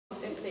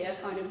be a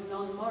kind of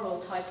non-moral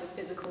type of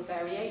physical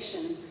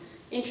variation.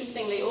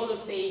 Interestingly, all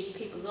of the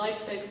people that I've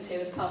spoken to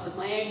as part of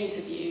my own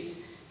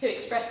interviews who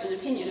expressed an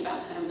opinion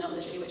about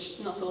terminology, which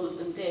not all of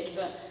them did,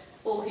 but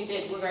all who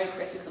did were very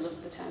critical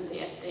of the term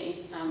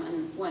DSD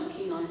and weren't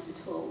keen on it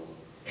at all.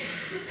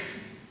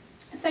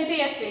 So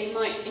DSD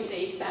might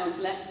indeed sound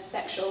less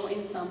sexual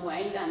in some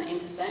way than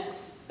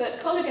intersex, but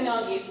Colligan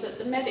argues that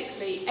the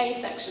medically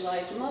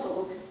asexualized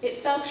model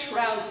itself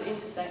shrouds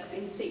intersex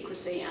in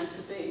secrecy and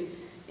taboo.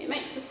 It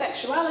makes the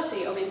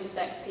sexuality of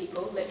intersex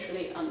people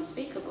literally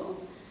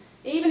unspeakable.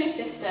 Even if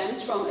this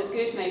stems from a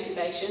good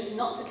motivation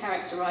not to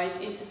characterize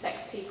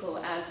intersex people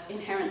as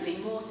inherently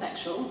more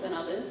sexual than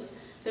others,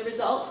 the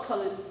result,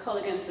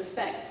 Colligan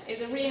suspects,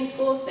 is a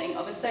reinforcing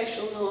of a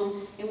social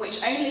norm in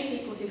which only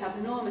people who have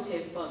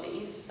normative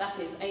bodies, that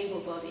is,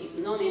 able bodies,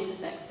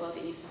 non-intersex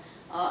bodies,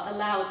 are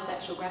allowed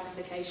sexual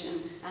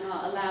gratification and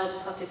are allowed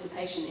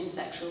participation in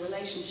sexual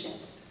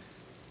relationships.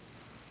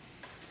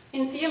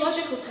 In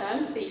theological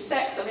terms, the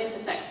sex of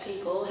intersex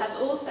people has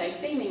also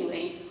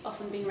seemingly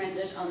often been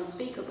rendered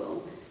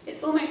unspeakable.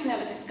 It's almost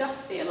never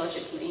discussed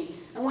theologically,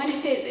 and when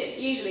it is,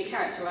 it's usually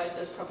characterized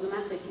as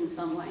problematic in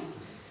some way.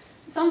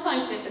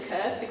 Sometimes this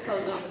occurs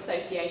because of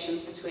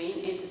associations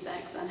between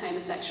intersex and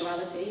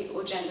homosexuality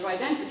or gender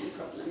identity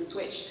problems,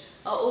 which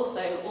are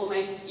also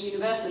almost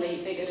universally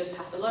figured as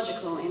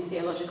pathological in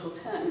theological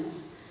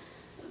terms.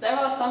 There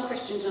are some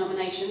Christian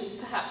denominations,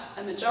 perhaps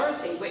a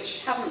majority,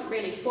 which haven't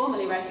really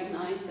formally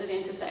recognised that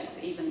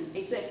intersex even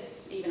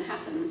exists, even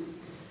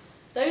happens.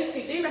 Those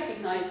who do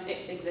recognise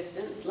its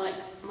existence, like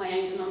my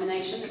own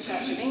denomination, the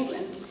Church of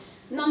England,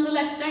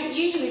 nonetheless don't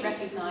usually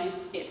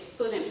recognise its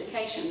full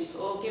implications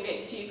or give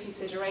it due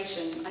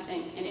consideration, I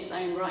think, in its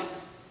own right.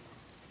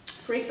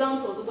 For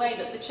example, the way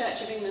that the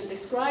Church of England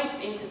describes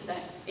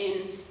intersex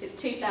in its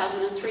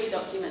 2003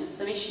 document,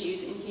 Some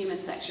Issues in Human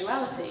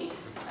Sexuality,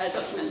 a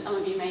document some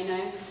of you may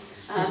know,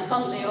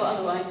 fondly or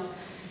otherwise,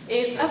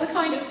 is as a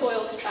kind of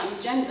foil to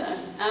transgender.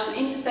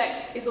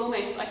 Intersex is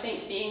almost, I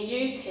think, being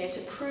used here to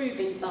prove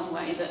in some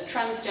way that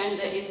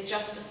transgender is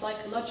just a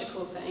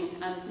psychological thing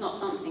and not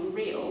something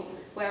real,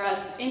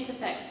 whereas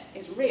intersex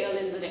is real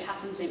in that it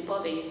happens in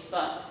bodies,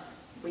 but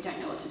we don't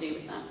know what to do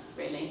with that,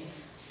 really.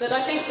 But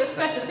I think the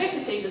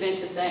specificities of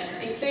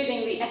intersex,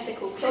 including the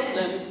ethical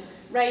problems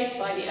raised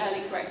by the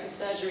early corrective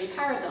surgery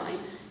paradigm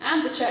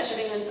and the Church of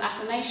England's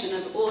affirmation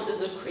of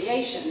orders of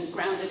creation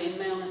grounded in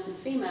maleness and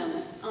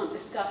femaleness, aren't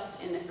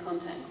discussed in this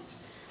context.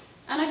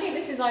 And I think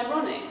this is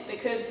ironic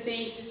because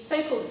the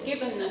so-called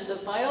givenness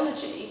of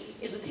biology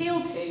is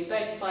appealed to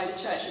both by the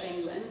Church of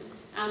England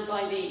and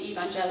by the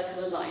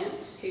Evangelical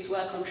Alliance, whose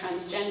work on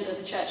transgender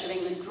the Church of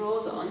England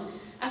draws on,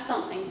 as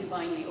something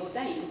divinely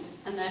ordained,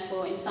 and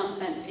therefore in some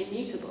sense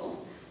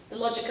immutable. The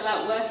logical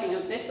outworking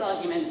of this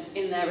argument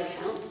in their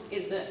account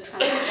is that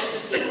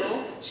transgender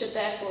people should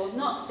therefore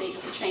not seek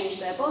to change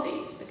their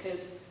bodies,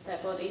 because their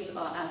bodies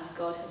are as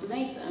God has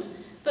made them,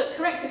 but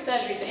corrective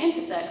surgery for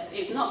intersex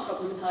is not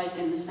problematised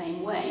in the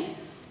same way,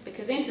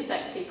 because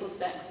intersex people's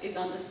sex is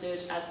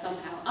understood as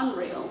somehow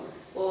unreal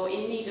or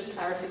in need of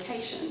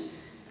clarification,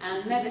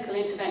 and medical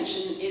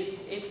intervention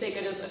is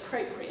figured as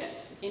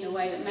appropriate in a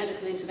way that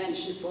medical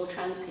intervention for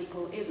trans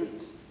people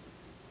isn't.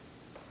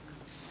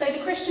 So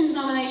the Christian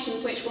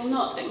denominations which will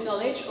not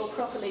acknowledge or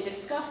properly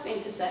discuss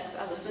intersex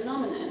as a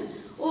phenomenon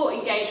or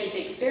engage with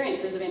the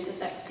experiences of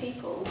intersex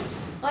people,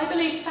 I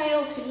believe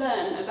fail to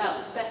learn about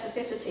the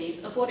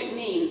specificities of what it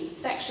means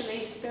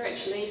sexually,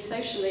 spiritually,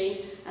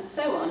 socially, and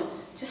so on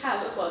to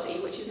have a body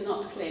which is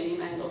not clearly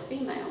male or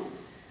female.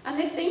 And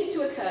this seems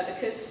to occur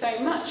because so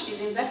much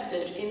is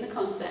invested in the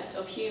concept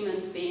of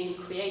humans being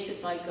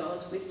created by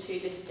God with two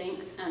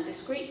distinct and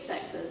discrete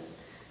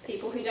sexes.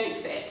 People who don't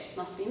fit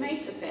must be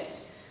made to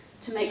fit,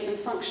 to make them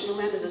functional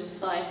members of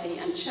society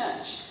and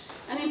church.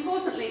 And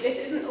importantly, this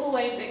isn't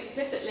always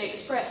explicitly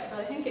expressed, but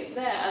I think it's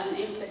there as an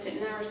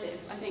implicit narrative.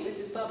 I think this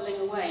is bubbling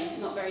away,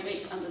 not very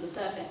deep under the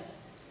surface.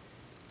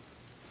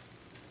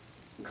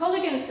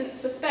 Colligan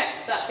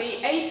suspects that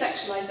the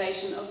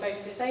asexualization of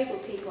both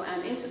disabled people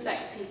and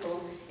intersex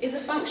people is a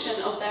function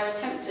of their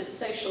attempted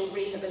social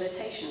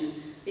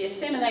rehabilitation, the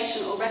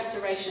assimilation or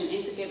restoration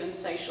into given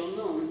social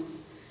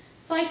norms.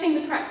 Citing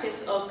the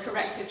practice of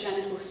corrective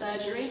genital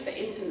surgery for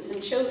infants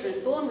and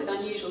children born with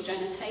unusual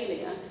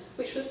genitalia,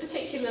 which was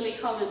particularly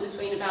common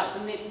between about the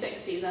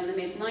mid-60s and the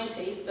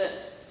mid-90s, but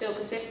still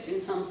persists in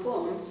some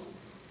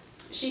forms,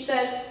 she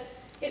says,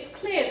 "It's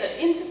clear that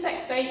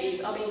intersex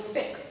babies are being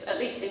fixed, at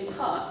least in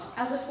part,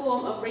 as a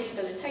form of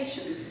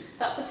rehabilitation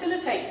that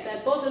facilitates their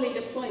bodily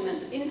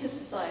deployment into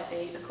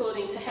society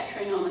according to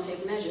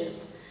heteronormative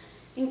measures.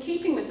 In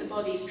keeping with the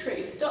body's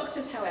truth,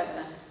 doctors,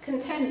 however,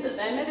 contend that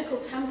their medical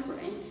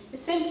tampering is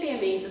simply a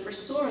means of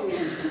restoring the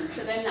infants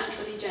to their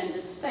naturally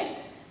gendered state,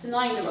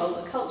 denying the role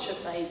that culture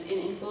plays in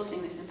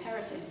enforcing this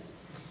imperative.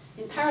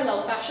 In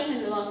parallel fashion,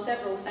 in the last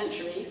several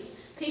centuries,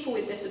 people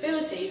with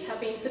disabilities have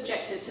been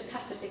subjected to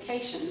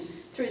pacification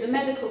through the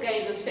medical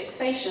gazer's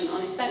fixation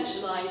on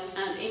essentialised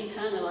and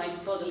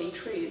internalised bodily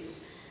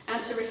truths,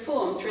 and to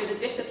reform through the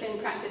disciplined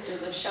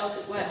practices of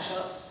sheltered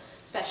workshops,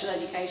 special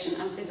education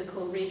and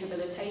physical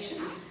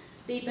rehabilitation,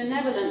 the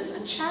benevolence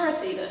and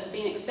charity that have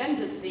been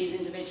extended to these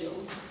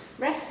individuals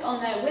rest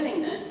on their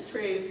willingness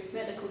through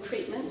medical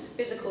treatment,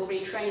 physical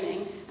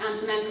retraining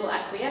and mental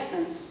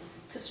acquiescence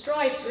to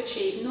strive to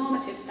achieve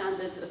normative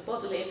standards of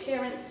bodily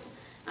appearance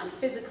and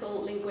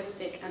physical,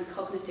 linguistic and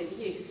cognitive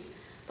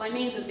use. By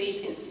means of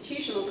these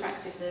institutional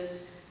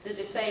practices, the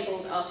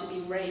disabled are to be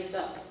raised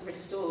up,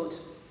 restored.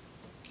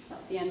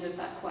 That's the end of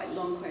that quite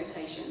long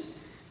quotation.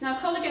 Now,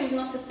 Colligan's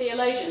not a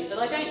theologian, but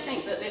I don't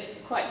think that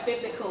this quite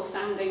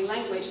biblical-sounding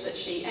language that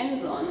she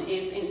ends on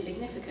is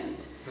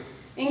insignificant.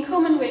 In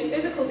common with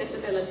physical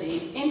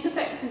disabilities,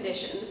 intersex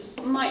conditions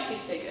might be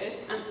figured,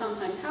 and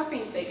sometimes have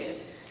been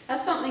figured,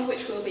 as something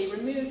which will be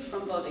removed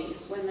from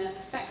bodies when they're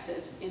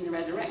perfected in the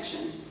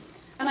resurrection.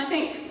 And I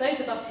think those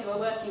of us who are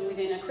working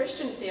within a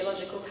Christian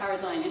theological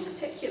paradigm in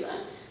particular,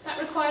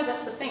 that requires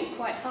us to think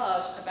quite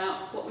hard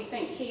about what we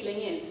think healing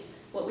is,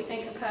 what we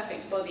think a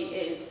perfect body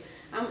is,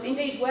 and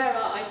indeed where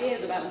our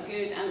ideas about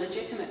good and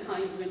legitimate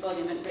kinds of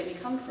embodiment really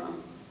come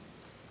from.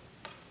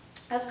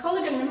 As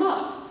Colligan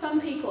remarks, some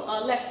people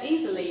are less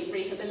easily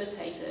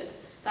rehabilitated,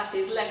 that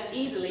is, less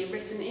easily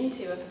written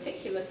into a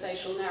particular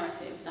social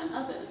narrative than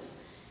others.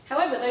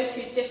 However, those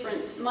whose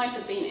difference might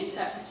have been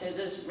interpreted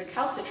as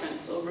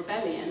recalcitrance or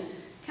rebellion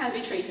can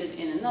be treated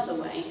in another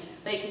way.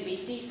 They can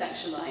be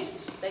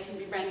desexualized, they can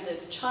be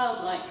rendered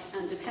childlike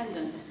and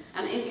dependent,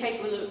 and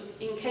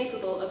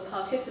incapable of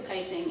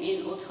participating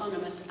in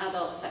autonomous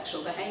adult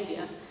sexual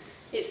behaviour.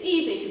 It's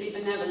easy to be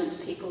benevolent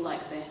to people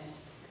like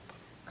this.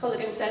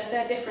 Colligan says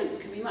their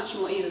difference can be much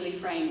more easily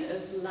framed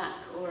as lack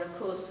or a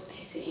cause for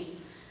pity.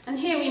 And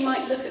here we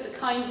might look at the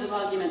kinds of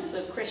arguments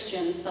of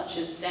Christians such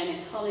as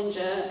Dennis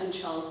Hollinger and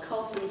Charles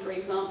Colson, for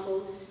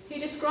example, who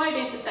describe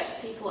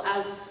intersex people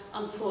as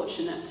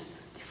unfortunate,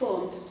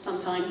 deformed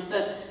sometimes,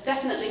 but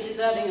definitely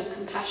deserving of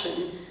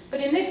compassion.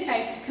 But in this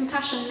case,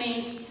 compassion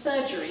means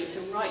surgery to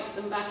write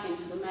them back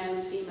into the male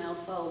and female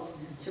fold,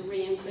 to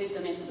re-include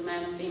them into the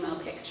male and female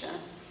picture.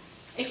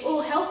 If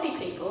all healthy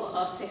people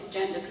are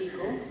cisgender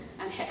people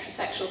and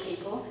heterosexual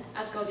people,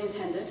 as God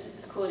intended,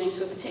 according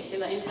to a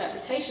particular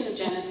interpretation of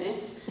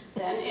Genesis,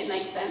 then it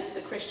makes sense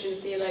that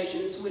Christian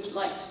theologians would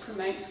like to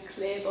promote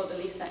clear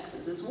bodily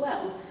sexes as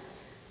well.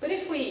 But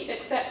if we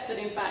accept that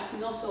in fact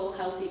not all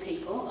healthy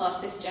people are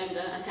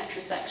cisgender and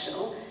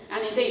heterosexual,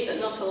 and indeed that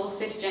not all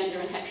cisgender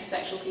and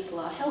heterosexual people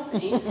are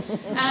healthy, and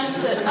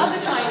that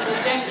other kinds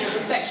of genders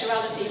and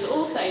sexualities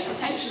also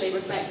potentially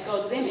reflect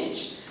God's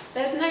image,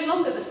 there's no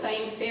longer the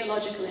same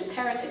theological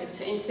imperative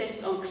to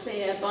insist on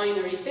clear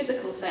binary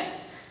physical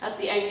sex as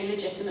the only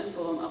legitimate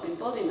form of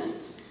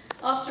embodiment.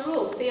 After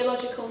all,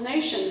 theological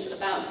notions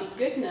about the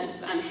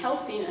goodness and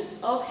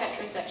healthiness of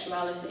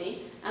heterosexuality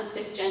and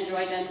cisgender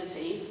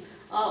identities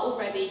are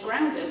already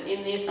grounded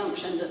in the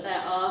assumption that there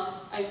are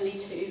only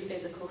two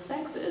physical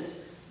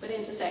sexes, but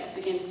intersex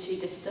begins to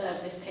disturb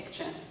this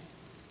picture.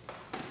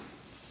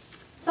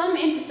 Some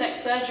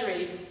intersex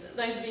surgeries,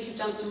 those of you who've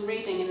done some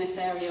reading in this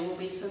area will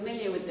be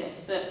familiar with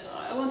this, but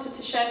I wanted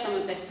to share some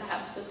of this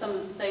perhaps for some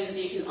of those of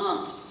you who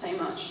aren't so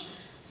much.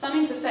 Some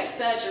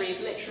intersex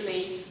surgeries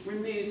literally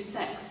remove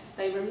sex.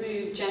 They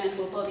remove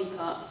genital body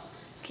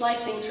parts,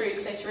 slicing through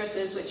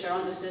clitorises which are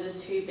understood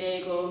as too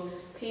big or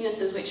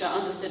penises which are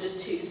understood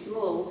as too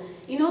small,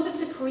 in order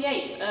to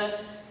create a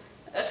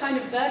kind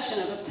of version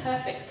of a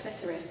perfect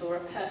clitoris or a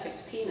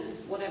perfect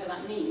penis, whatever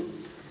that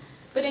means.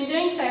 But in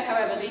doing so,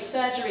 however, these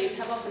surgeries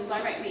have often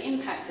directly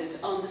impacted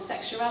on the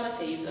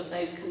sexualities of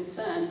those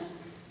concerned.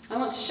 I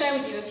want to share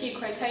with you a few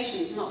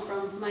quotations, not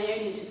from my own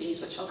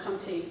interviews, which I'll come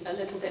to a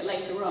little bit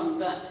later on,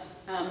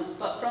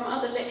 but from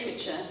other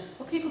literature,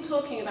 or people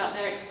talking about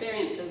their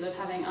experiences of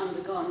having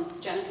undergone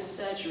genital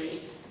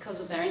surgery because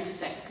of their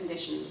intersex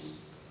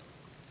conditions.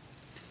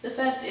 The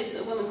first is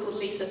a woman called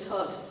Lisa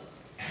Todd,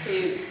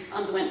 who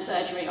underwent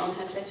surgery on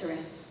her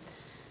clitoris.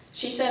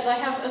 She says, "I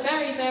have a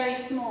very, very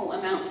small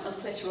amount of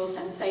clitoral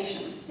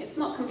sensation. It's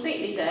not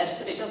completely dead,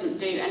 but it doesn't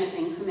do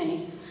anything for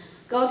me.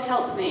 God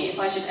help me if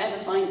I should ever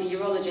find the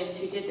urologist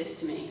who did this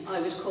to me. I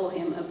would call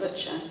him a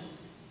butcher."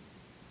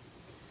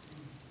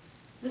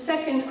 The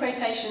second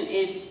quotation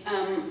is,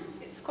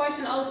 it's quite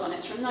an old one.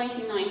 It's from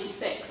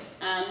 1996.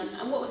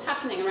 And what was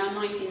happening around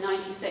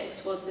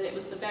 1996 was that it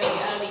was the very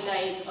early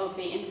days of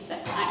the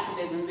intersex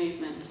activism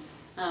movement.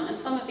 And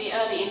some of the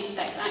early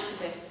intersex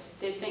activists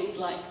did things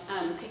like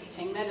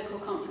picketing medical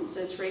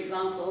conferences, for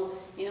example,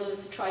 in order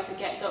to try to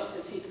get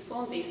doctors who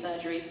performed these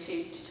surgeries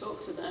to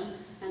talk to them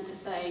and to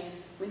say,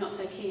 "We're not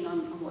so keen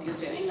on what you're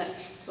doing,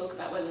 let's talk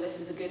about whether this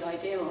is a good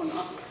idea or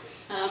not."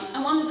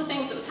 And one of the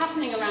things that was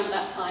happening around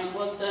that time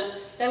was that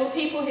there were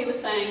people who were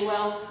saying,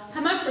 well,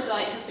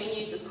 hermaphrodite has been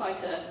used as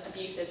quite an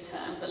abusive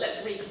term, but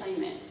let's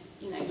reclaim it.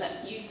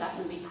 Let's use that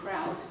and be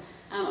proud.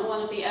 And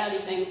one of the early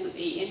things that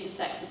the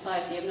Intersex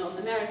Society of North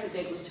America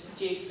did was to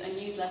produce a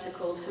newsletter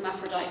called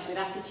Hermaphrodites with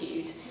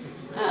Attitude.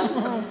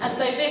 And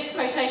so this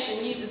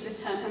quotation uses the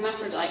term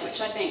hermaphrodite,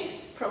 which I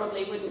think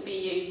probably wouldn't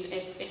be used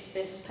if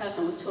this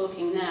person was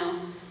talking now.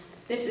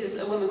 This is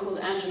a woman called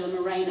Angela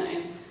Moreno.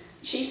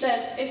 She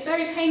says, "It's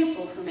very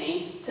painful for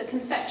me to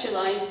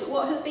conceptualise that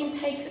what has been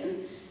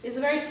taken is a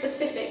very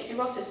specific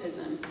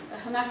eroticism, a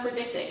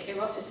hermaphroditic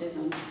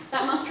eroticism.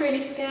 That must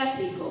really scare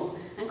people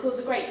and cause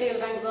a great deal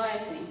of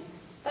anxiety.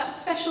 That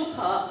special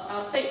part,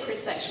 our sacred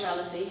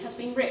sexuality, has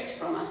been ripped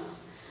from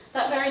us.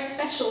 That very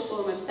special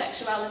form of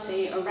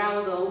sexuality,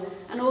 arousal,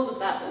 and all of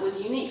that was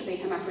uniquely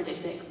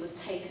hermaphroditic was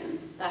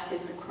taken. That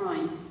is the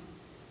crime."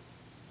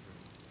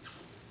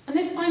 And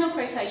this final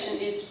quotation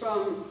is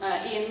from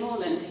Ian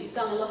Morland, who's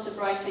done a lot of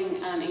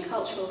writing in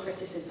cultural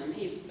criticism.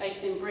 He's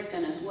based in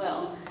Britain as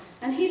well.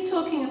 And he's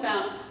talking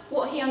about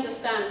what he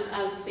understands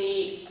as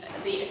the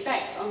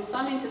effects on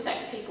some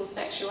intersex people's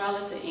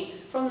sexuality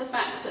from the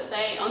fact that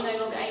they are no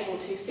longer able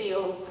to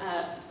feel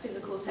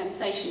physical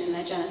sensation in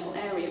their genital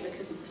area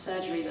because of the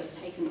surgery that's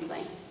taken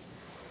place.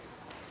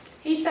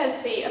 He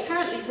says the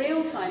apparently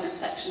real time of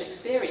sexual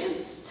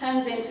experience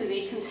turns into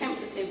the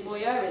contemplative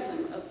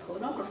voyeurism of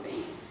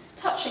pornography.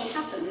 Touching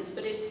happens,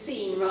 but is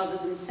seen rather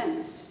than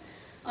sensed.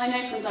 I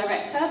know from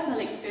direct personal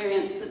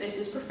experience that this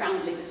is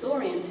profoundly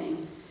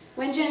disorienting.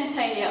 When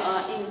genitalia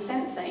are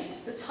insensate,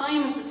 the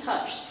time of the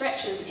touch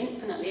stretches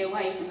infinitely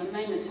away from the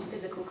moment of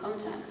physical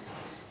contact.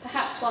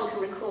 Perhaps one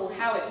can recall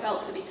how it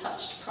felt to be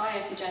touched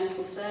prior to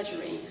genital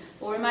surgery,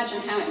 or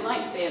imagine how it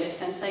might feel if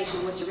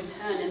sensation were to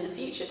return in the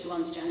future to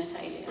one's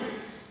genitalia.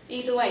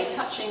 Either way,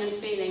 touching and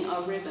feeling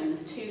are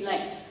riven, too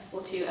late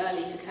or too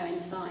early to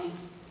coincide.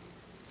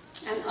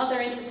 And other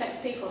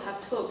intersex people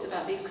have talked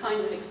about these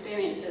kinds of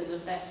experiences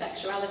of their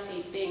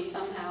sexualities being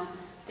somehow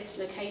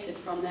dislocated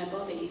from their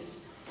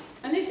bodies.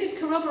 And this is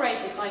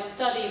corroborated by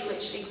studies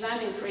which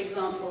examine, for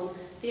example,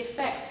 the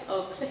effects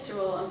of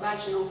clitoral and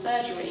vaginal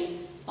surgery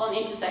on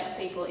intersex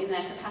people in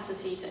their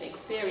capacity to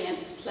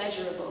experience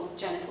pleasurable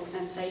genital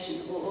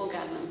sensation or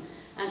orgasm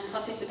and to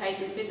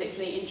participate in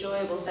physically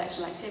enjoyable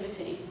sexual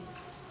activity.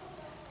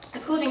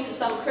 According to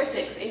some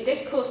critics, in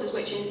discourses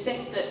which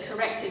insist that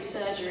corrective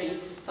surgery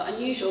for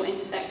unusual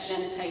intersex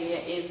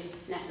genitalia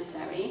is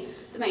necessary,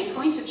 the main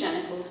point of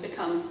genitals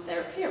becomes their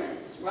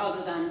appearance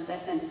rather than their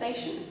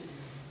sensation.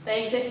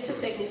 They exist to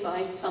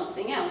signify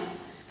something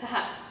else,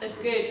 perhaps a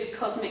good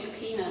cosmic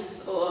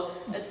penis or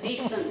a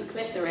decent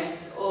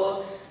clitoris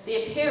or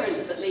the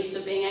appearance at least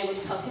of being able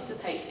to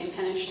participate in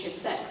penetrative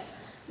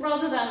sex,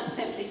 rather than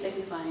simply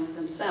signifying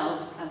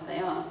themselves as they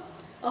are.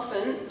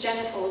 Often,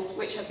 genitals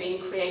which have been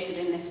created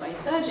in this way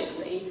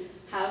surgically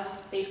have,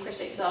 these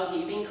critics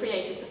argue, been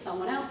created for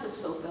someone else's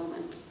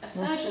fulfillment, a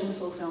surgeon's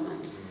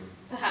fulfillment,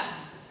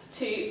 perhaps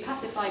to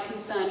pacify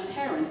concerned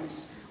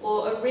parents,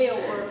 or a real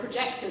or a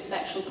projected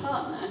sexual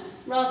partner,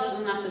 rather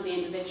than that of the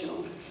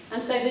individual.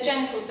 And so the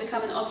genitals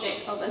become an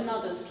object of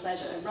another's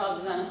pleasure,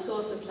 rather than a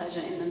source of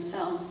pleasure in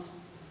themselves.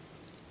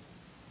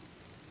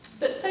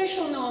 But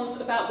social norms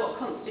about what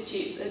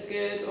constitutes a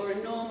good or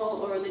a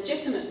normal or a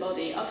legitimate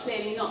body are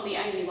clearly not the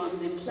only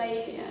ones in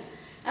play here.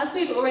 As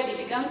we've already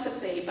begun to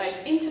see, both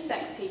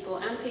intersex people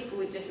and people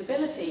with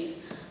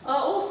disabilities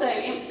are also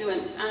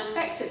influenced and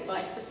affected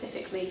by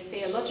specifically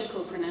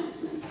theological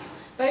pronouncements,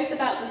 both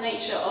about the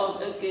nature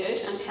of a good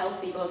and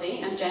healthy body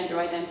and gender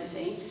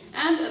identity,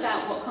 and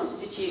about what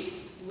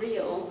constitutes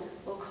real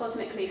or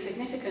cosmically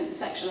significant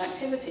sexual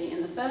activity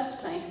in the first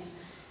place.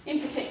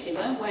 In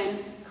particular, when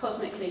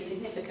cosmically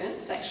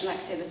significant sexual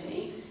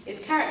activity is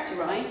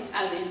characterised,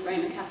 as in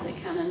Roman Catholic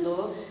canon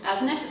law,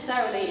 as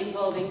necessarily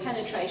involving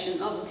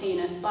penetration of a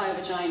penis by a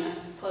vagina,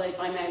 followed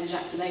by male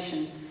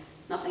ejaculation.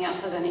 Nothing else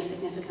has any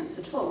significance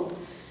at all.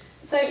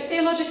 So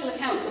theological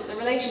accounts of the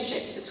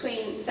relationships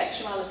between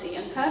sexuality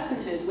and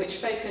personhood, which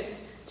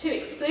focus too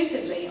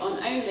exclusively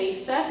on only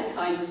certain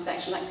kinds of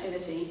sexual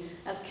activity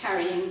as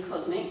carrying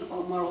cosmic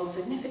or moral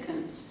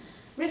significance,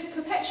 risk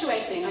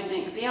perpetuating, I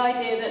think, the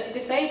idea that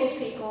disabled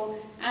people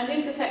and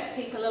intersex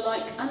people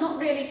alike are not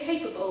really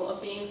capable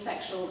of being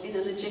sexual in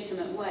a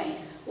legitimate way,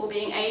 or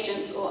being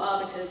agents or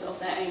arbiters of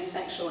their own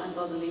sexual and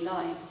bodily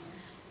lives.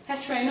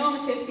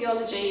 Heteronormative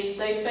theologies,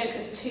 those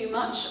focus too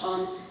much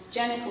on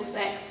genital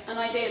sex, and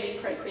ideally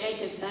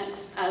procreative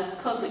sex, as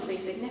cosmically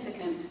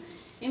significant,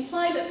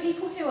 imply that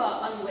people who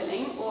are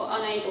unwilling or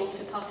unable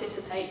to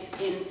participate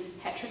in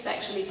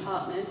heterosexually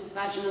partnered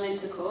vaginal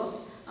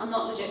intercourse are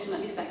not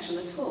legitimately sexual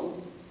at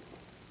all.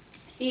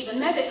 Even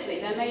medically,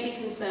 there may be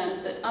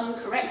concerns that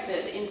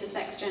uncorrected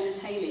intersex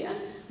genitalia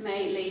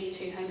may lead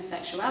to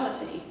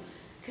homosexuality.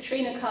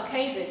 Katrina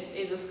Karkazis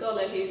is a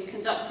scholar who's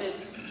conducted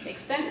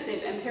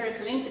extensive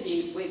empirical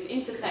interviews with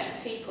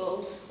intersex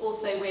people,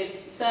 also with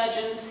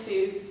surgeons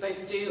who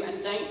both do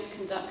and don't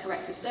conduct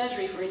corrective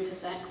surgery for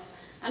intersex,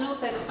 and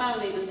also the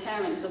families and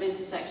parents of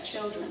intersex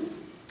children.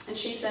 And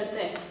she says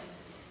this: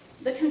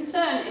 "The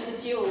concern is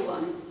a dual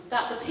one,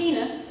 that the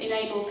penis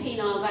enable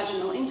penile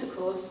vaginal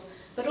intercourse,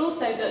 but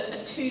also that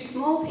a too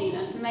small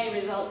penis may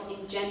result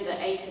in gender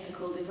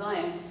atypical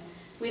desires.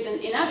 With an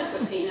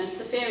inadequate penis,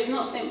 the fear is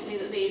not simply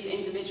that these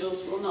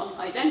individuals will not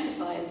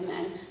identify as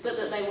men, but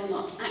that they will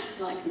not act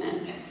like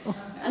men."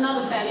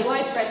 Another fairly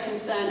widespread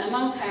concern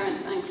among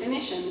parents and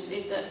clinicians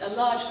is that a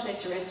large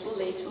clitoris will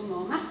lead to a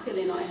more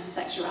masculinized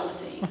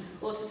sexuality,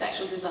 or to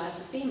sexual desire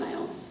for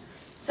females.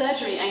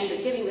 Surgery aimed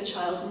at giving the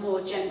child more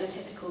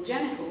gender-typical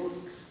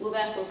genitals will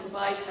therefore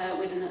provide her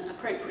with an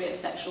appropriate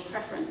sexual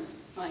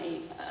preference,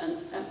 i.e.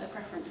 a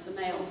preference for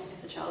males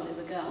if the child is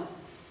a girl.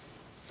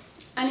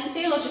 And in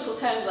theological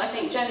terms, I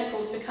think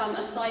genitals become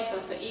a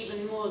cipher for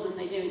even more than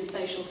they do in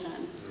social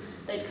terms.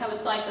 They become a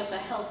cipher for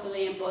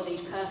healthily embodied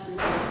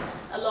personhood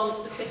along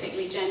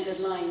specifically gendered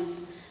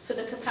lines, for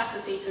the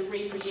capacity to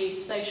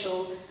reproduce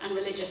social and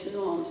religious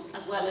norms,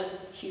 as well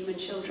as human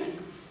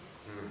children.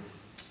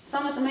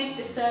 Some of the most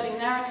disturbing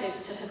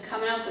narratives to have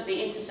come out of the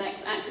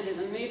intersex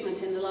activism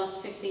movement in the last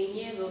 15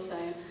 years or so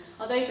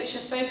are those which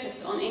have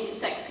focused on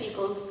intersex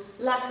people's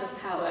lack of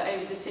power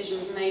over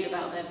decisions made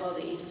about their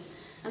bodies.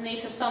 And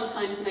these have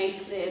sometimes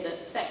made clear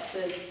that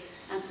sexes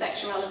and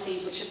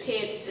sexualities which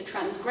appeared to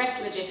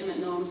transgress legitimate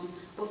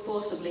norms were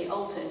forcibly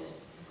altered.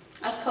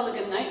 As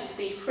Colligan notes,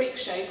 the freak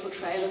show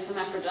portrayal of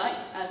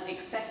hermaphrodites as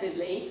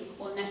excessively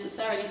or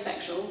necessarily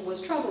sexual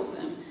was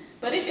troublesome,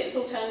 but if its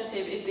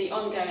alternative is the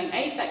ongoing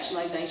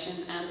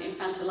asexualization and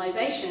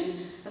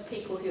infantilization of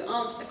people who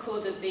aren't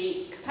accorded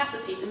the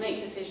capacity to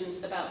make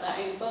decisions about their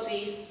own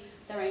bodies,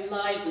 their own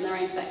lives and their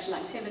own sexual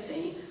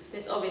activity,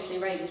 this obviously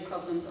raises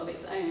problems of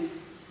its own.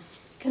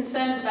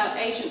 Concerns about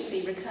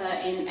agency recur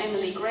in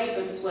Emily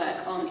Graham's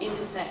work on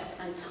intersex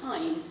and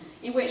time,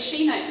 in which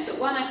she notes that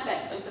one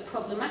aspect of the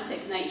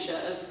problematic nature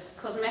of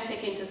cosmetic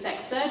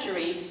intersex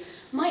surgeries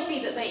might be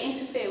that they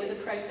interfere with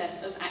the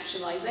process of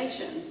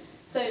actualization.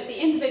 So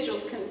the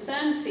individuals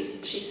concerned, she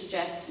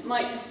suggests,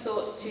 might have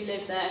sought to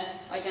live their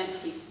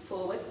identities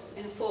forwards,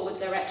 in a forward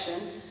direction,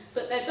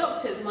 but their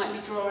doctors might be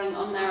drawing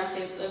on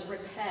narratives of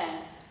repair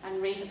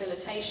and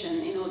rehabilitation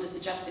in order to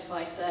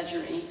justify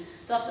surgery,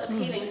 thus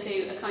appealing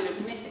to a kind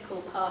of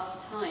mythical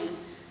past time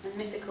and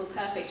mythical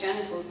perfect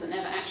genitals that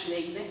never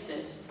actually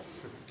existed.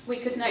 We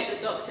could note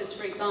that doctors,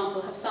 for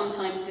example, have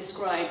sometimes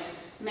described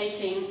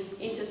making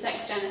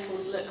intersex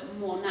genitals look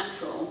more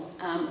natural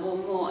or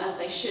more as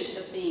they should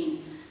have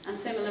been. And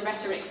similar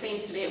rhetoric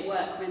seems to be at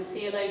work when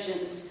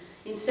theologians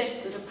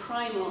insist that a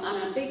primal,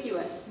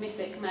 unambiguous,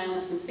 mythic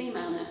maleness and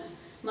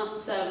femaleness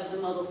must serve as the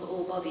model for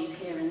all bodies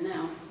here and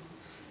now.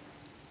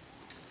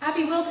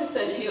 Abby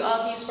Wilkerson, who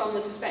argues from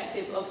the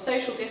perspective of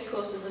social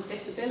discourses of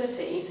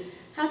disability,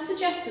 has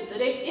suggested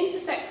that if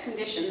intersex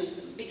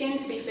conditions begin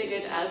to be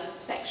figured as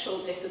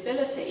sexual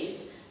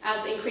disabilities,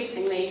 as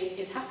increasingly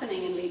is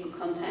happening in legal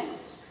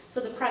contexts, for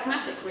the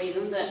pragmatic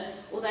reason that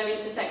although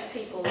intersex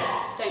people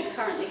don't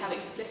currently have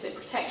explicit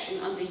protection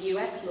under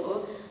US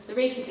law, the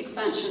recent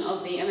expansion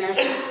of the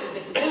Americans with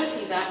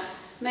Disabilities Act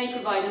may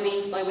provide a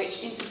means by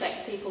which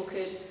intersex people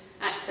could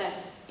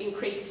access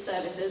increased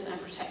services and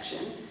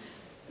protection.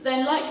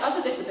 Then, like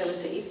other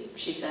disabilities,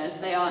 she says,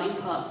 they are in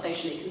part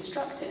socially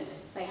constructed.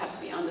 They have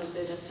to be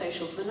understood as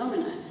social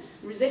phenomena.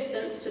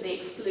 Resistance to the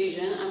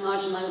exclusion and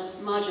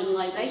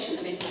marginalisation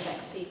of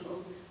intersex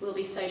people will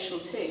be social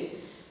too.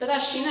 But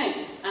as she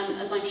notes,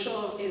 and as I'm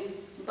sure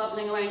is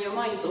bubbling away in your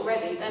minds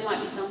already, there might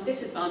be some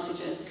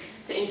disadvantages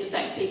to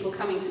intersex people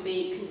coming to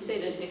be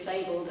considered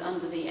disabled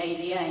under the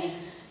ADA.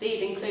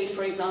 These include,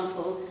 for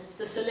example,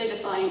 the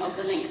solidifying of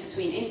the link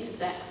between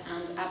intersex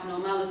and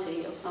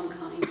abnormality of some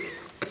kind,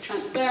 the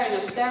transferring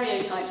of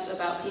stereotypes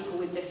about people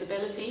with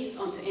disabilities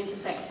onto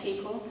intersex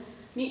people,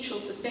 mutual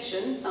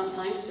suspicion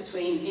sometimes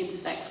between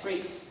intersex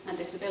groups and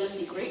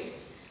disability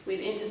groups, with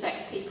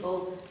intersex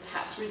people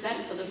perhaps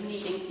resentful of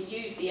needing to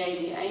use the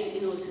ADA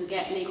in order to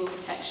get legal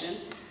protection,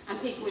 and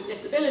people with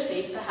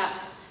disabilities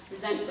perhaps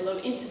resentful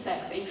of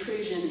intersex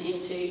intrusion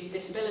into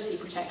disability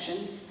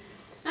protections,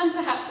 and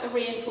perhaps a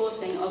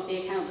reinforcing of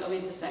the account of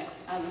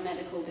intersex as a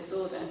medical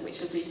disorder,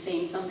 which, as we've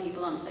seen, some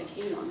people aren't so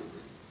keen on.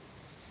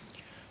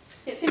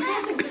 It's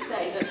important to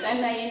say that there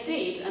may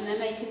indeed, and there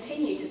may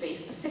continue to be,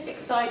 specific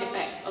side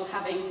effects of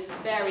having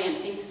variant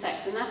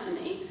intersex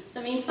anatomy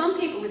that means some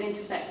people with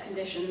intersex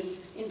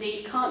conditions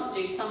indeed can't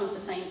do some of the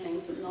same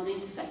things that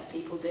non-intersex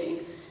people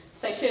do.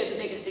 So two of the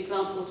biggest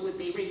examples would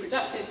be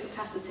reproductive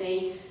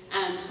capacity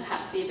and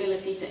perhaps the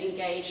ability to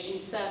engage in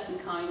certain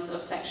kinds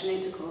of sexual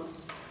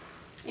intercourse.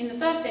 In the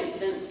first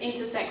instance,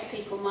 intersex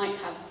people might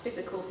have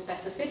physical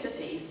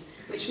specificities,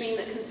 which mean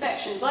that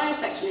conception via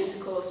sexual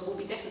intercourse will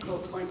be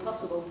difficult or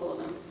impossible for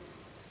them.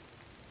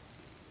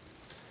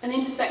 An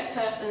intersex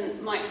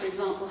person might, for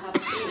example, have a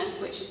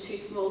penis which is too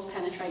small to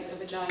penetrate a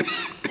vagina,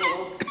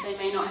 or they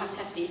may not have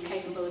testes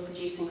capable of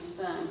producing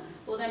sperm,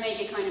 or there may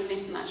be a kind of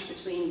mismatch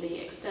between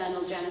the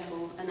external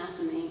genital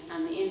anatomy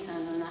and the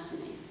internal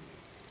anatomy.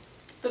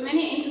 But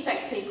many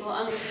intersex people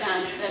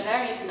understand their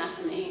variant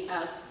anatomy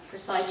as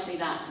precisely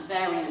that,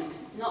 variant,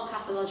 not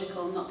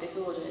pathological, not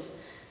disordered.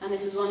 And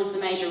this is one of the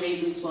major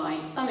reasons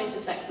why some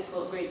intersex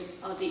support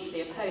groups are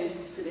deeply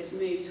opposed to this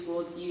move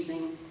towards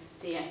using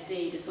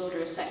DSD,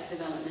 disorder of sex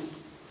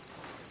development.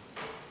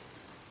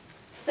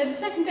 So the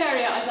second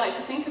area I'd like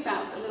to think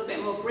about a little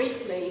bit more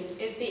briefly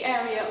is the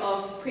area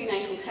of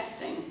prenatal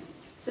testing.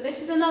 So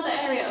this is another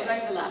area of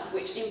overlap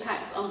which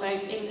impacts on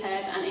both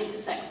impaired and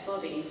intersex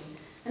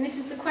bodies. And this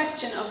is the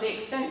question of the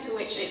extent to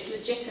which it's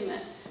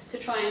legitimate to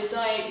try and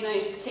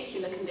diagnose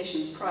particular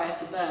conditions prior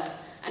to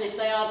birth, and if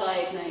they are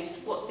diagnosed,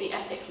 what's the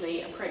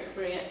ethically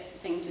appropriate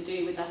thing to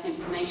do with that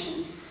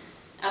information?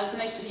 As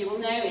most of you will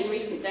know, in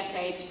recent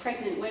decades,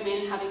 pregnant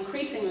women have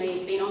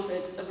increasingly been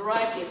offered a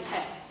variety of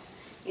tests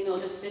in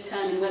order to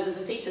determine whether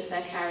the fetus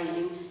they're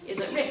carrying is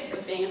at risk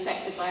of being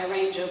affected by a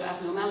range of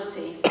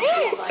abnormalities,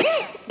 things like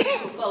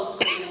multiple fold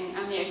screening,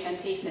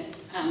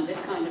 amniocentesis,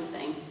 this kind of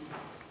thing.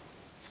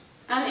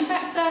 And in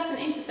fact, certain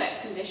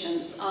intersex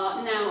conditions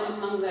are now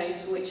among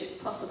those for which it's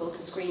possible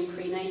to screen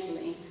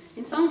prenatally.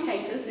 In some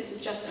cases, this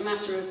is just a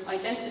matter of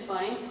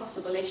identifying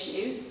possible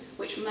issues,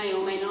 which may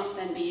or may not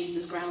then be used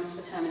as grounds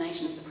for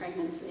termination of the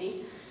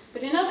pregnancy.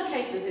 But in other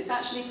cases, it's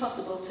actually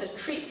possible to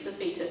treat the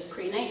fetus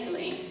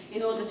prenatally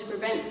in order to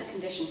prevent a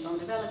condition from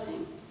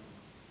developing.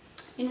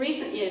 In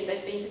recent years,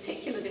 there's been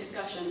particular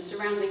discussion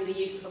surrounding the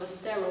use of a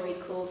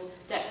steroid called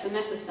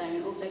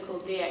dexamethasone, also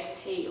called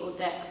DXT or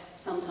DEX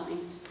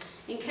sometimes,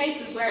 in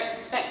cases where it's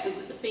suspected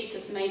that the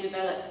fetus may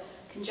develop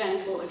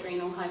congenital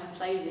adrenal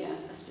hyperplasia,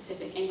 a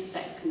specific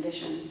intersex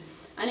condition.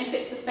 And if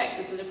it's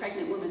suspected that a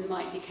pregnant woman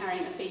might be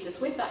carrying a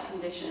fetus with that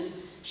condition,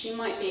 she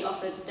might be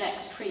offered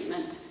DEX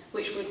treatment,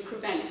 which would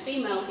prevent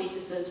female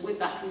fetuses with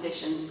that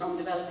condition from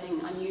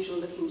developing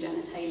unusual-looking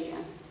genitalia.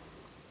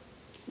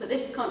 But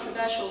this is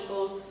controversial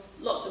for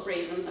lots of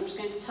reasons. I'm just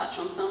going to touch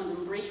on some of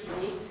them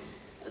briefly.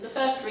 The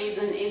first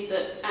reason is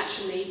that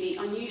actually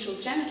the unusual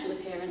genital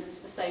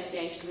appearance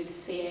associated with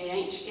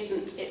CAH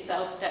isn't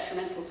itself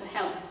detrimental to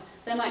health.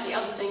 There might be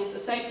other things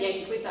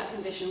associated with that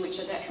condition which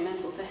are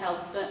detrimental to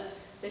health, but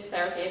this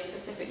therapy is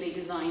specifically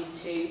designed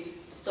to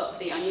stop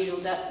the unusual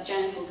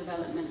genital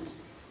development.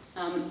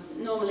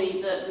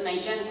 Normally, the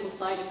main genital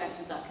side effect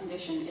of that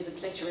condition is a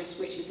clitoris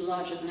which is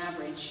larger than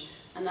average,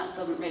 and that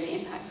doesn't really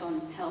impact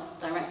on health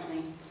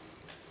directly.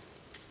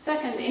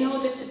 Second, in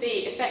order to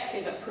be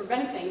effective at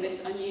preventing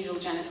this unusual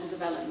genital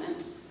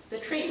development, the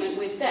treatment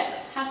with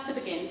DEX has to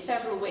begin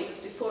several weeks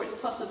before it's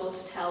possible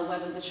to tell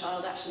whether the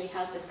child actually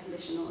has this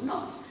condition or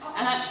not,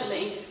 and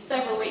actually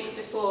several weeks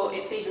before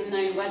it's even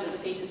known whether the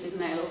fetus is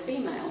male or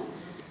female.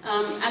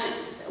 And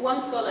one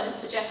scholar has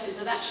suggested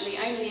that actually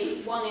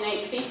only 1 in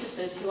 8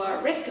 fetuses who are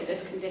at risk of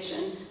this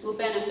condition will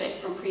benefit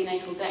from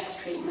prenatal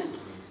DEX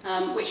treatment,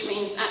 which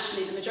means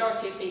actually the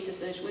majority of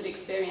fetuses would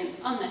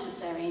experience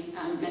unnecessary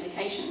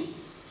medication.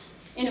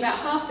 In about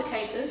half the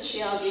cases,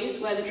 she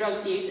argues, where the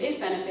drug's use is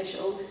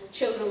beneficial,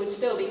 children would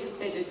still be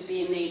considered to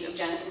be in need of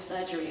genital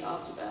surgery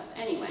after birth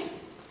anyway.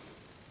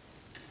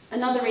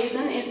 Another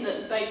reason is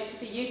that both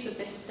the use of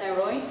this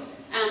steroid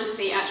and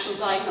the actual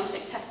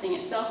diagnostic testing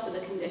itself for the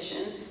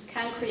condition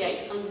can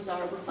create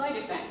undesirable side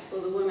effects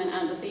for the woman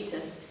and the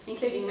fetus,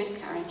 including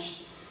miscarriage.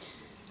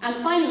 And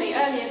finally,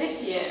 earlier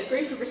this year, a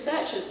group of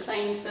researchers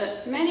claimed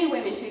that many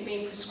women who'd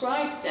been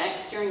prescribed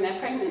DEX during their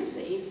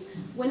pregnancies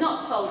were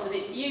not told that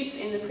its use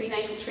in the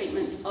prenatal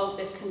treatment of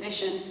this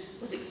condition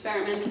was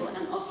experimental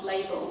and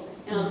off-label.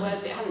 In other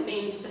words, it hadn't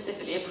been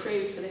specifically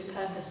approved for this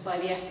purpose by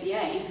the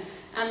FDA.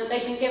 And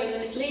they'd been given the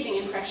misleading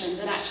impression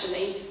that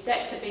actually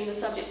DEX had been the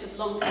subject of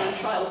long-term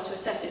trials to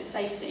assess its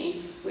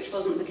safety, which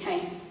wasn't the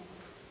case.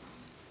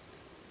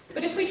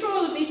 But if we draw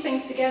all of these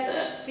things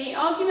together, the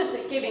argument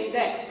that giving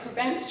DEX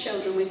prevents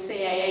children with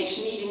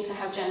CAH needing to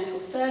have genital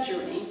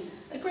surgery,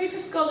 a group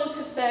of scholars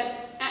have said,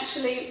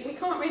 actually, we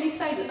can't really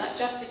say that that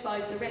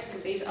justifies the risk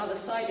of these other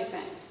side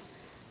effects.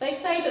 They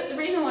say that the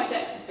reason why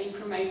DEX has been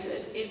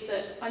promoted is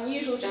that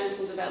unusual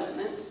genital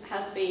development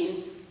has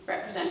been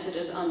represented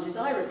as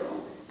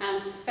undesirable,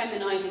 and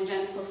feminising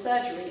genital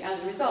surgery as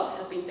a result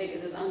has been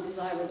figured as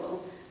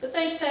undesirable. But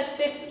they've said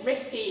this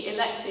risky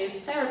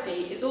elective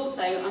therapy is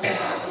also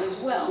undesirable as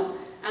well,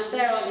 and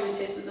their argument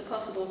is that the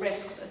possible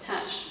risks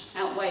attached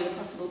outweigh the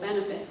possible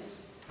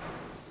benefits.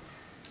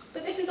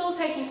 But this is all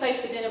taking place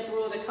within a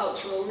broader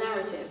cultural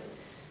narrative.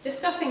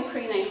 Discussing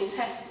prenatal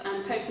tests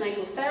and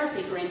postnatal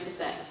therapy for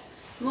intersex,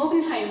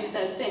 Morgan Holmes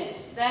says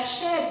this: their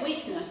shared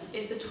weakness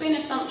is the twin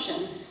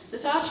assumption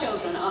that our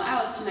children are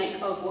ours to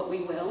make of what we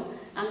will,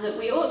 and that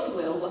we ought to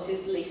will what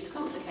is least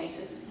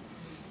complicated.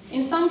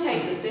 In some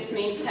cases, this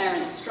means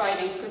parents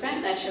striving to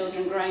prevent their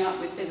children growing up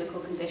with physical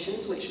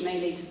conditions which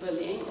may lead to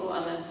bullying or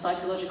other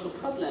psychological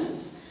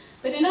problems.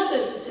 But in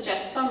others,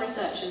 suggest some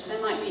researchers,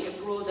 there might be a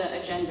broader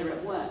agenda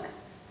at work.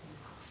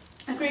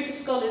 A group of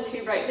scholars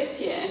who wrote this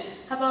year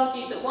have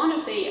argued that one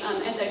of the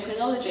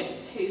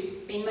endocrinologists who's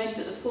been most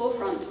at the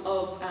forefront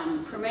of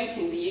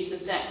promoting the use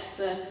of DEX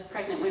for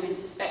pregnant women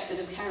suspected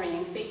of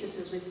carrying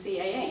fetuses with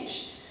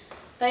CAH,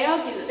 they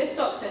argue that this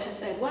doctor has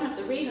said one of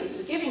the reasons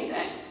for giving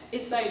DEX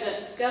is so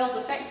that girls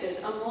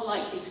affected are more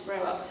likely to grow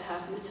up to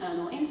have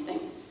maternal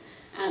instincts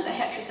and a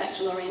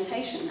heterosexual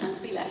orientation and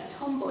to be less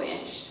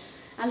tomboyish.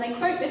 And they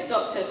quote this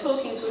doctor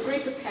talking to a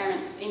group of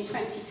parents in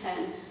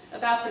 2010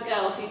 about a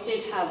girl who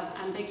did have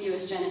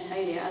ambiguous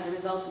genitalia as a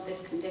result of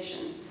this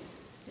condition.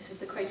 This is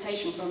the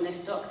quotation from this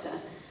doctor.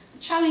 The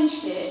challenge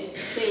here is to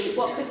see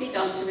what could be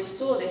done to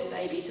restore this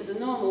baby to the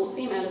normal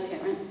female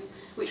appearance,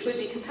 which would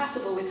be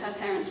compatible with her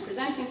parents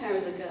presenting her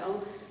as a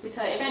girl, with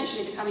her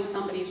eventually becoming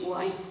somebody's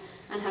wife,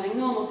 and having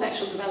normal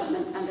sexual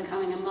development and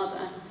becoming a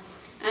mother.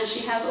 And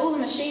she has all the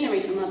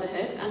machinery for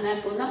motherhood, and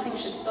therefore nothing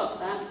should stop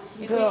that.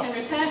 If we can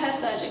repair her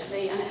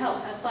surgically and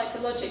help her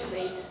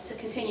psychologically to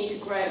continue to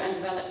grow and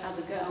develop as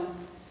a girl.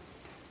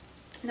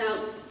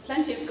 Now,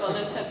 plenty of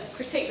scholars have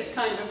critiqued this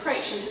kind of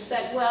approach and have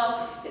said,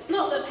 well, it's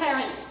not that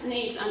parents'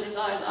 needs and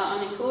desires are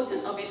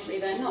unimportant, obviously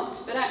they're not,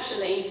 but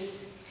actually,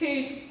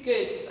 whose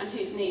goods and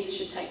whose needs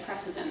should take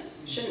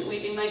precedence? Shouldn't we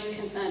be most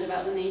concerned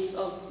about the needs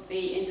of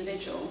the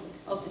individual,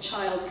 of the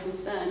child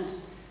concerned?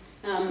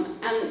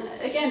 And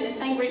again, the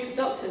same group of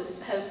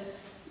doctors have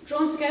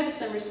drawn together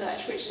some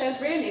research which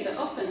says really that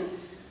often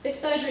this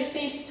surgery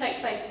seems to take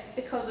place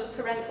because of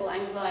parental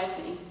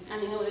anxiety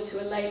and in order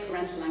to allay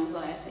parental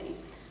anxiety.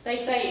 They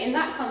say in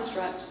that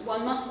construct,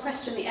 one must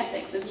question the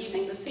ethics of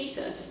using the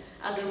fetus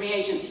as a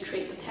reagent to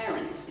treat the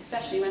parent,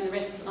 especially when the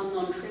risks are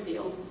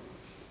non-trivial.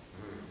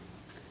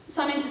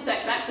 Some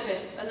intersex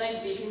activists, and those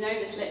of you who know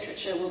this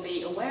literature will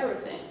be aware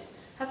of this,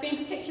 have been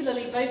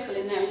particularly vocal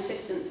in their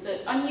insistence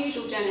that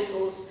unusual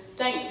genitals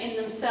don't in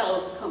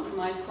themselves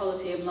compromise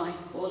quality of life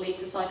or lead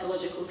to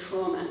psychological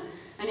trauma.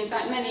 And in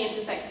fact, many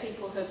intersex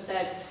people have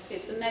said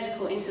it's the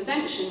medical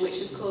intervention which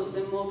has caused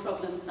them more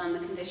problems than the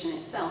condition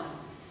itself.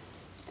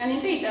 And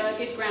indeed, there are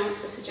good grounds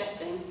for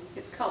suggesting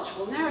it's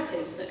cultural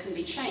narratives that can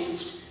be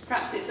changed.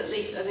 Perhaps it's at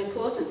least as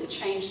important to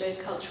change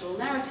those cultural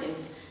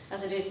narratives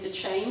as it is to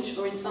change,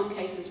 or in some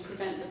cases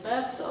prevent the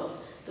births of,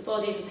 the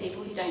bodies of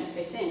people who don't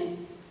fit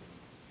in.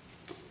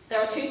 There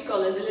are two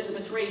scholars,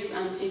 Elizabeth Rees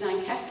and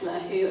Suzanne Kessler,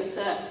 who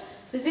assert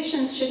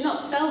physicians should not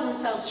sell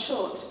themselves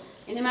short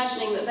in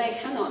imagining that they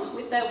cannot,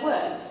 with their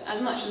words,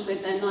 as much as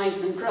with their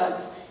knives and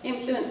drugs,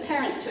 influence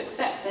parents to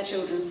accept their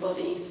children's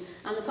bodies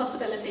and the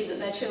possibility that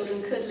their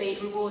children could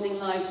lead rewarding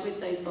lives with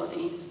those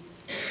bodies.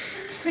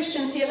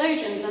 Christian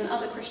theologians and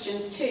other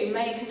Christians too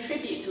may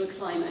contribute to a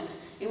climate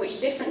in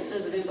which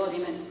differences of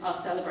embodiment are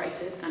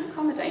celebrated and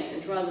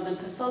accommodated rather than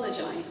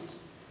pathologised.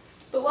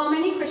 But while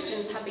many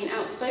Christians have been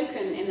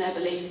outspoken in their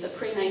beliefs that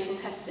prenatal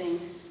testing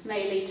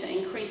may lead to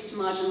increased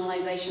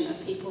marginalisation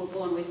of people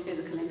born with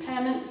physical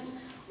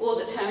impairments, or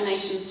that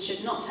terminations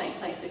should not take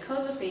place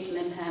because of fetal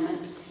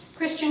impairment,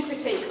 Christian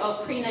critique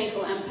of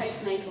prenatal and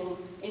postnatal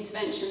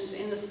interventions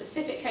in the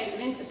specific case of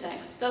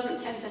intersex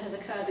doesn't tend to have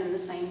occurred in the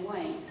same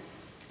way.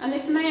 And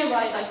this may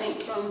arise, I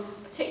think, from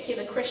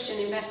particular Christian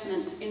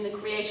investment in the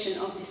creation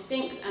of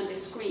distinct and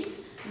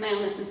discrete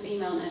maleness and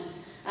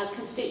femaleness as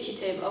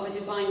constitutive of a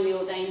divinely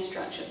ordained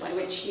structure by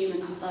which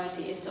human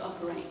society is to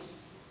operate.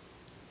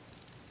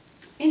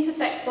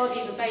 Intersex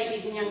bodies of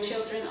babies and young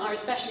children are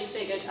especially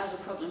figured as a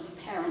problem for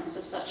parents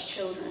of such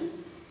children.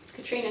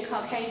 Katrina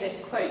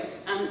Karkazis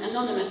quotes an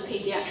anonymous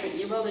paediatric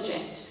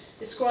urologist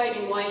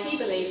describing why he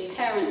believes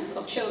parents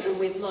of children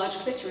with large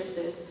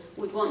clitorises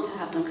would want to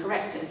have them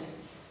corrected.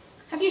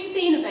 Have you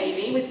seen a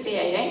baby with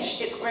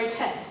CAH? It's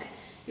grotesque.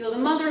 You're the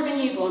mother of a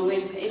newborn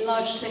with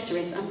enlarged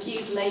clitoris and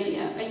fused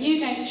labia. Are you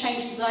going to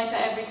change the diaper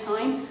every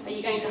time? Are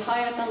you going to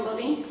hire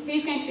somebody?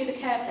 Who's going to be the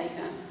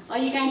caretaker? Are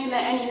you going to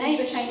let any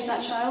neighbour change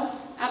that child?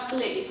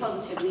 Absolutely,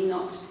 positively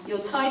not. You're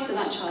tied to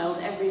that child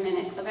every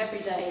minute of every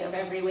day, of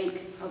every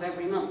week, of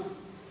every month.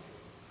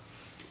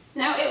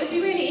 Now, it would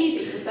be really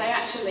easy to say,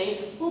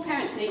 actually, all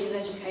parents need is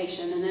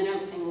education and then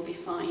everything will be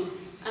fine.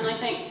 And I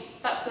think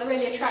that's a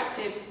really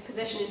attractive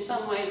position in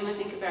some ways, and I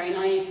think a very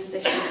naive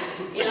position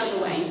in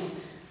other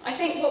ways. I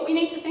think what we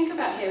need to think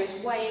about here is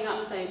weighing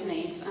up those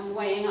needs and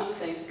weighing up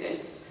those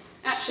goods.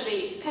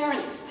 Actually,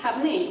 parents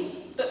have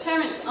needs, but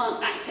parents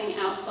aren't acting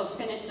out of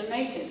sinister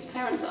motives.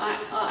 Parents are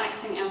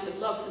acting out of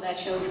love for their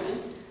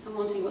children and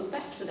wanting what's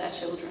best for their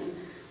children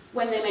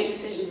when they make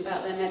decisions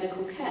about their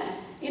medical care,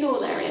 in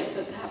all areas,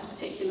 but perhaps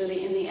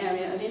particularly in the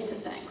area of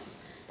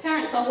intersex.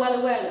 Parents are well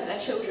aware that their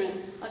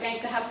children are going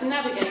to have to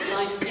navigate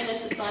life in a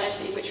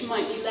society which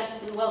might be less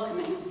than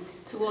welcoming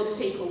towards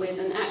people with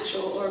an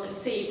actual or a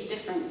perceived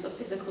difference of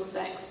physical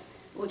sex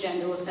or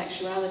gender or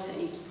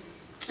sexuality.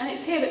 And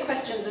it's here that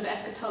questions of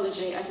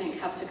eschatology, I think,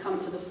 have to come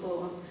to the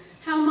fore.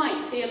 How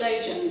might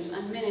theologians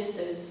and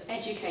ministers,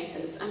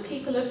 educators, and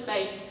people of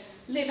faith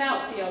live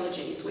out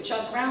theologies which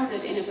are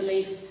grounded in a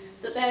belief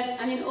that there's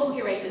an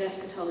inaugurated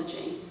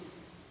eschatology,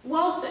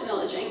 whilst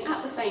acknowledging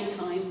at the same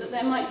time that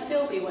there might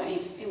still be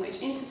ways in which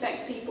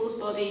intersex people's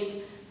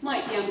bodies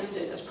might be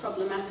understood as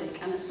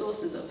problematic and as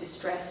sources of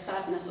distress,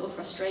 sadness, or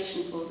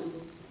frustration for them.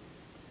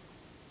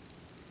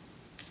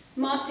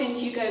 Martin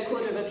Hugo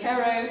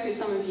Cordova-Quero, who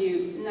some of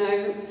you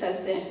know,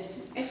 says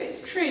this: if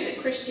it's true that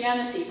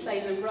Christianity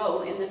plays a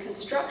role in the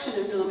construction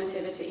of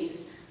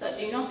normativities that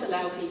do not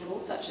allow people,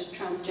 such as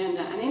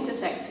transgender and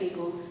intersex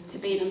people, to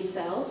be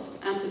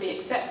themselves and to be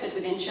accepted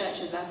within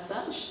churches as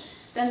such,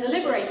 then the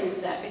liberating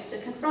step is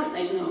to confront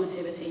those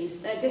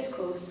normativities, their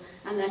discourse,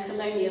 and their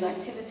colonial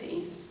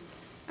activities.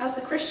 As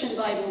the Christian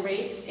Bible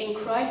reads, in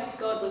Christ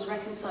God was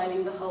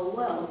reconciling the whole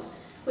world,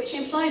 which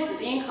implies that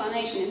the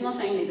incarnation is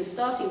not only the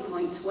starting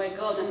point where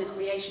God and the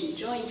creation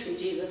join through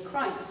Jesus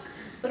Christ,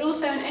 but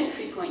also an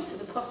entry point to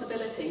the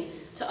possibility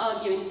to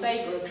argue in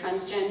favour of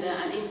transgender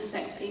and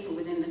intersex people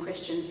within the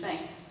Christian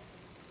faith.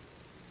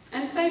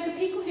 And so for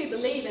people who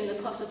believe in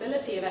the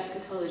possibility of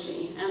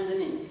eschatology and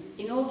an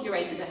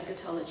inaugurated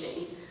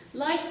eschatology,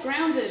 life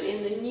grounded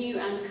in the new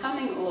and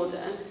coming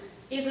order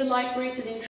is a life rooted in